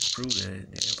right. Let's prove that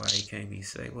everybody can't be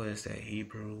saved. What is that?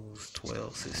 Hebrews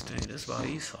 12:16. That's about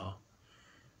Esau.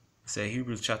 It said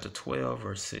Hebrews chapter 12,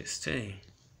 verse 16.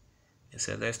 It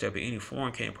said, lest there be any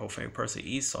foreign king, profane person,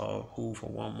 Esau, who for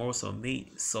one morsel of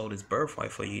meat sold his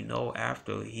birthright. For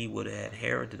after he would have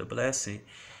inherited the blessing,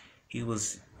 he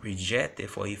was rejected,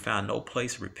 for he found no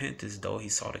place of repentance, though he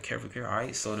sought a careful care. All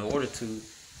right, so in order to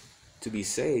be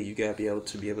saved, you gotta be able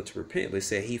to repent. But it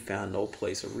said he found no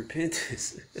place of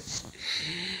repentance.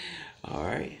 All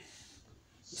right,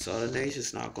 so the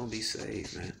nation's not gonna be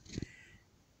saved, man.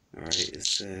 All right, it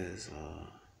says,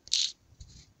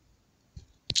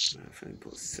 I'm going to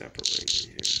put separate in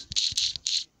here.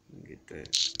 Get that.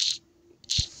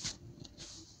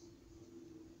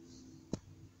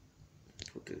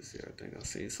 Put this here. I think I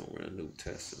see somewhere in the New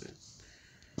Testament.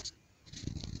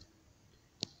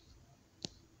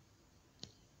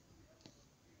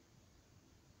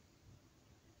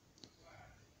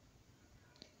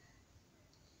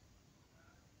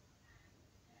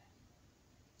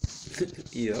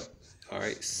 Yep. All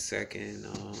right. 2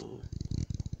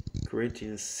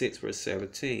 Corinthians 6 verse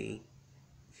 17.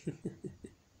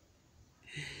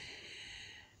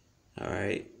 All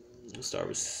right. Let's start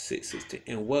with 6:16.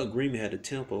 And what agreement had the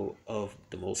temple of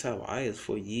the Most High? Is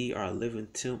for ye are living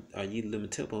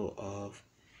temple of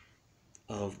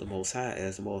the Most High,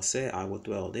 as the Most said, I will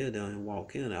dwell there and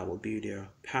walk in. I will be their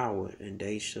power, and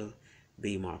they shall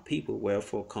be my people.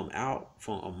 Wherefore come out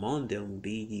from among them,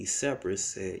 be ye separate,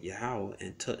 said Yahweh,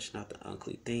 and touch not the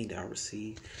unclean thing that I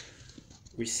receive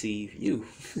you.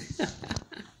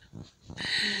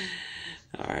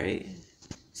 All right.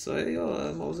 So there you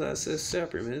go. Moses says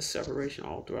separate, man. It's separation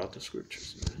all throughout the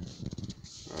scriptures, man.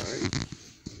 All right.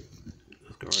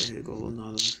 Let's go right here. Go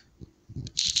another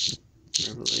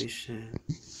Revelation.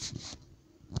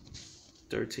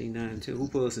 13, 9, and 10. Who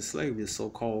put us in slavery? The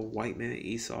so-called white man,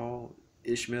 Esau,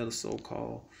 Ishmael, the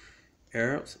so-called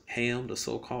Arabs, Ham, the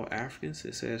so-called Africans.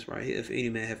 It says right here, if any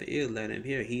man have an ear, let him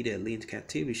hear. He that leads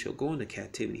captivity shall go into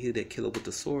captivity. He that killeth with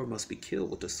the sword must be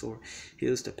killed with the sword.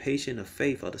 Here's the patient of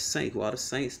faith of the saints. Who are the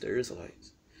saints? The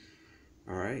Israelites.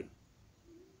 All right.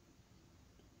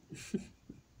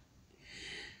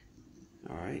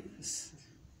 All right.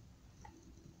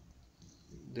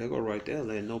 They'll go right there.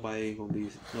 Let nobody ain't gonna be,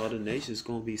 no other nations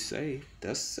gonna be saved.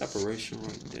 That's separation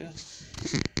right there.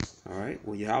 All right.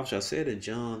 Well, Yahweh said in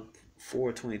John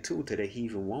 4:22 to the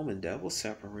heathen woman, that was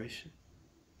separation.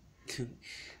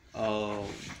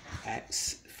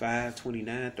 Acts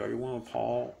 5:29-31,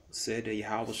 Paul said that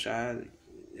Yahweh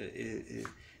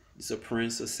is a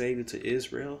prince, a savior to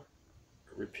Israel.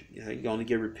 You only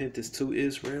get repentance to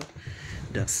Israel.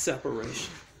 That's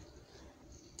separation.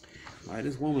 All right,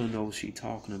 this woman knows what she's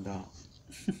talking about.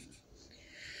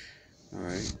 All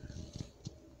right.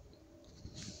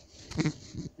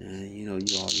 And you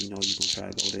already know you're gonna try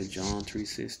to go to John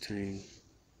 3:16.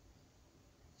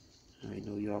 I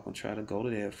know y'all gonna try to go to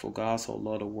that. For God so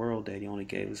loved the world that he only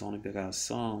gave his only begotten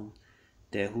Son,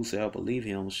 that whosoever believe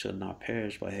him should not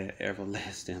perish but have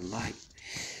everlasting life.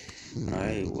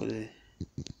 Alright, what is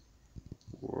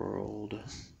world?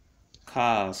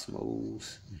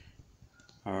 Cosmos.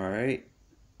 Alright.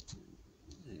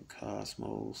 And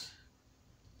cosmos.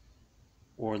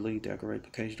 Orderly, decorate,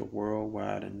 occasion the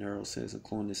worldwide and narrow sense,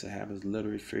 including this happens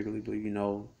literally, figuratively,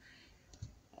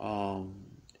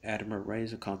 adamant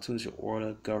range of constitution,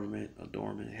 order, government,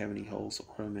 adornment, heavenly hosts,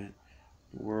 ornament,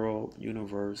 world,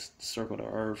 universe, circle of the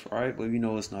earth. All right, but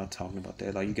it's not talking about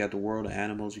that. Like you got the world of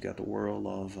animals, you got the world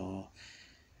of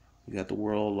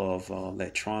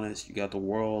electronics, you got the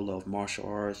world of martial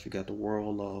arts, you got the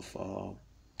world of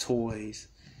toys.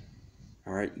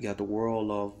 All right, you got the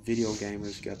world of video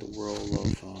gamers, you got the world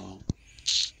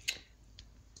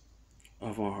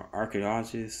of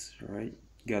archaeologists. All right,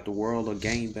 you got the world of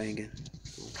game banging.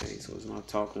 Okay, so it's not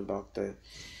talking about that.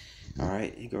 All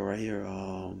right, you go right here.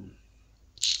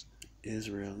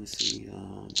 Israel. Let me see.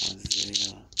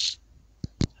 Isaiah.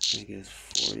 I think it's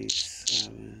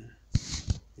 47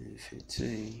 and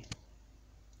 15.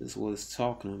 This is what it's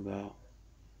talking about.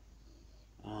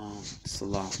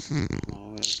 Salah.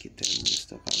 Oh, let's get that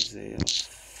mixed up. Isaiah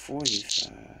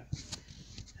 45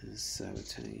 and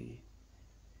 17.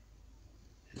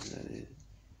 Is that it?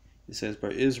 It says,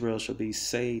 but Israel shall be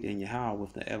saved in Yahweh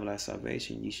with the everlasting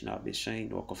salvation. Ye shall not be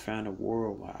ashamed or confound the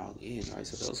world while in. Right?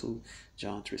 So those who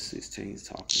John 3:16 is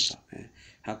talking about, man.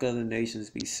 How can other nations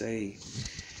be saved?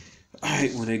 All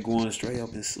right, when they're going straight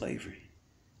up in slavery.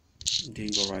 And then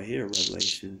you go right here,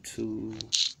 Revelation 2,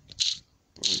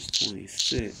 verse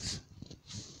 26.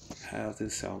 How's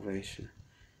this salvation?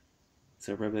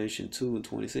 So Revelation 2 and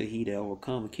 26, he that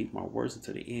overcome and keep my words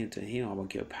unto the end, to him I will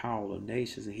give power of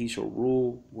nations, and he shall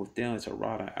rule with them as a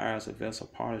rod of iron, as a vessel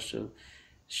polished,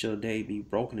 shall they be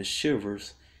broken to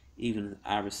shivers, even as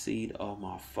I received of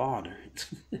my Father.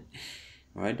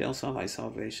 All right, that don't sound like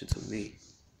salvation to me.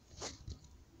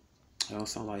 That don't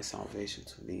sound like salvation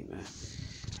to me, man.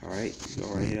 All right, go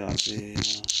right here, Isaiah.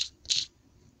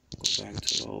 Go back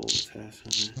to the Old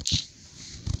Testament.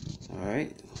 All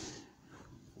right.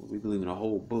 We believe in a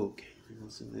whole book.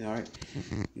 All right.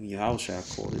 Even Yahweh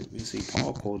quoted. You see,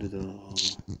 Paul quoted the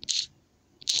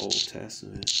Old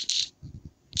Testament.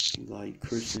 You like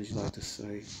Christians, you like to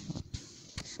say.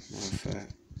 Matter of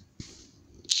fact,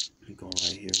 let me go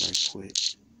right here, right quick.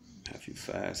 Matthew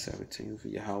 5:17. For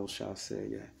Yahweh said,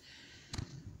 yeah.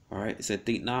 All right. It said,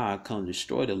 think not I come to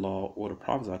destroy the law or the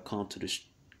prophets. I come to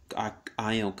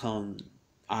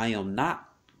I am not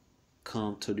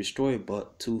come to destroy,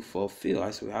 but to fulfill.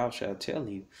 I said, how shall I tell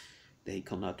you that he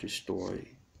come not to destroy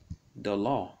the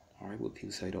law? All right, what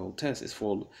people say the Old Testament is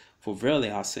for verily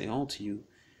I say unto you,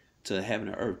 to heaven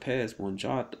and earth pass one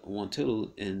jot, one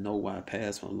tittle, and no wide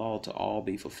pass one law to all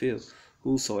be fulfilled.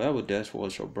 Whosoever therefore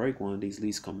shall break one of these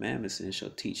least commandments and shall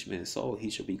teach men so,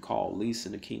 he shall be called least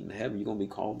in the kingdom of heaven. You're gonna be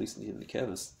called least in the kingdom of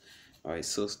heaven. All right,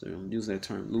 sister, I'm using that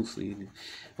term loosely.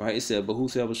 All right, it said, but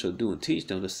whosoever shall do and teach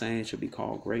them, the same shall be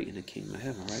called great in the kingdom of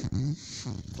heaven. Right?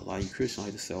 A lot of you Christians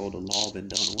like to say, oh, the law been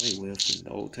done away with, and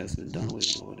the Old Testament done away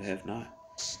with. No, it have not.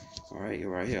 All right, you're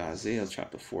right here, Isaiah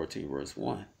chapter 14, verse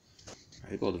 1. All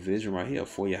right, go to the vision right here.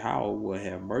 For Yahweh will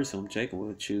have mercy on Jacob,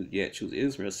 will choose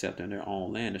Israel, except in their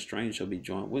own land. The stranger shall be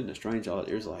joined with them. The stranger are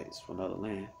the Israelites from another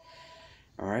land.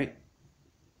 All right.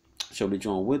 Shall be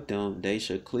joined with them, they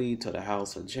shall cleave to the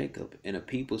house of Jacob, and the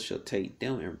people shall take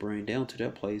them and bring them to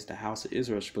their place. The house of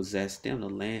Israel shall possess them, the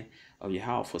land of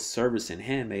Yahweh, for service and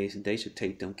handmaids, and they shall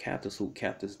take them captives, who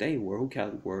captives they were. Who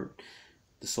captives were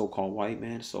the so-called white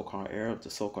man, the so-called Arab, the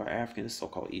so-called African, the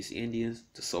so-called East Indians,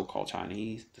 the so-called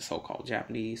Chinese, the so-called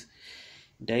Japanese.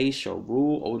 They shall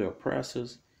rule over the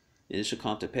oppressors. It shall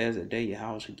come to pass that day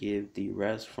Yahweh shall give thee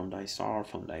rest from thy sorrow,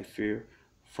 from thy fear,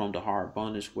 from the hard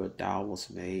bondage where thou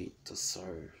wast made to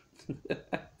serve.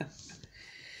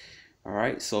 All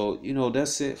right, so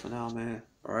that's it for now, man.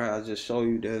 All right, I just show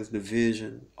you there's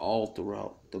division all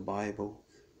throughout the Bible.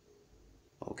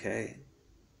 Okay.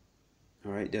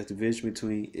 All right, there's division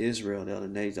between Israel, the other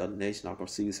nations. The other nations not going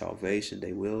to see salvation.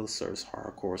 They will serve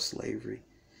hardcore slavery.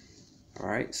 All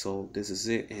right, so this is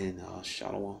it, and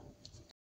shalom.